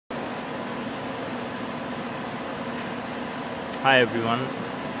Hi everyone,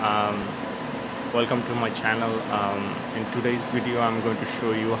 um, welcome to my channel. In today's video I'm going to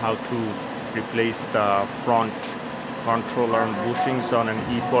show you how to replace the front controller and bushings on an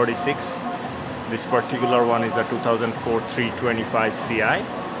E46. This particular one is a 2004 325 Ci.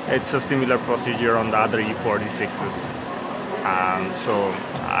 It's a similar procedure on the other E46s.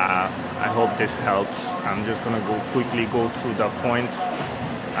 I hope this helps. I'm just going to quickly go through the points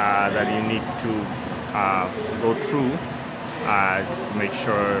that you need to go through to make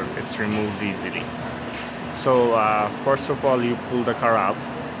sure it's removed easily. So first of all, you pull the car up,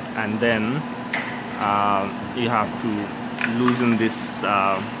 and then you have to loosen this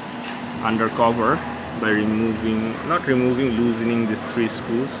undercover by loosening these 3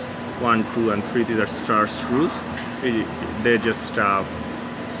 screws. 1, 2 and 3, these are star screws. They just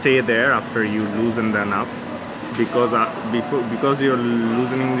stay there after you loosen them up, because you're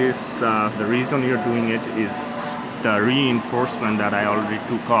loosening this. The reason you're doing it is the reinforcement that I already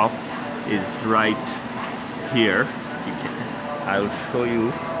took off is right here. I'll show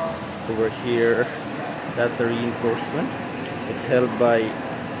you over here. That's the reinforcement. It's held by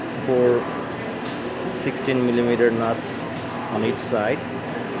 4 16mm nuts on each side.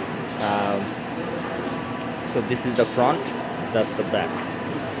 So this is the front, that's the back.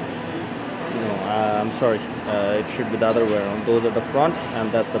 I'm sorry, it should be the other way around. Those are the front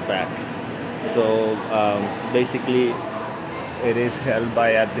and that's the back. So basically it is held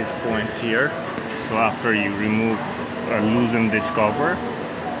by at these points here. So after you remove or loosen this cover,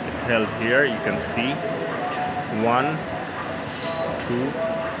 it's held here. You can see 1, 2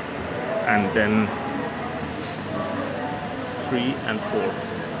 and then 3 and 4.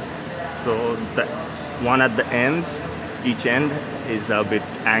 So the one at the ends, each end is a bit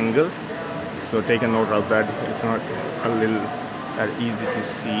angled, so take a note of that. It's not a little that easy to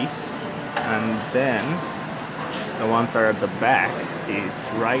see. And then the ones that are at the back is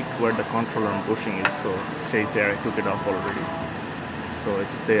right where the controller and bushing is, so it stays there. I took it off already, so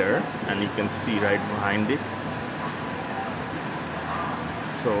it's there, and you can see right behind it.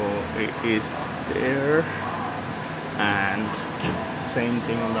 So it is there, and same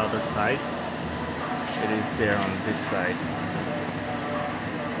thing on the other side. It is there on this side.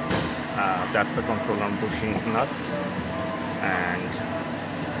 That's the controller and bushing nuts, and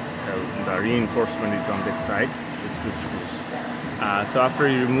the reinforcement is on this side. These 2 screws. So after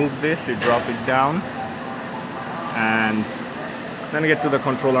you remove this, you drop it down, and then get to the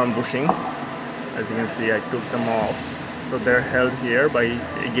controller and bushing. As you can see, I took them off, so they're held here by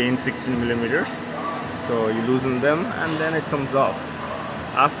again 16mm. So you loosen them, and then it comes off.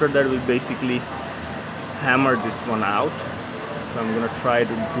 After that, we basically hammer this one out. So I'm gonna try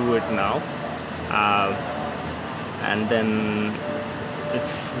to do it now, and then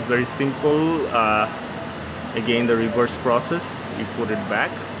it's very simple. Again, the reverse process, you put it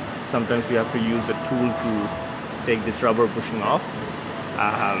back. Sometimes you have to use a tool to take this rubber bushing off.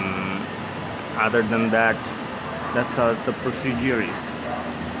 Other than that, that's how the procedure is.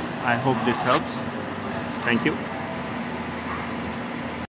 I hope this helps. Thank you.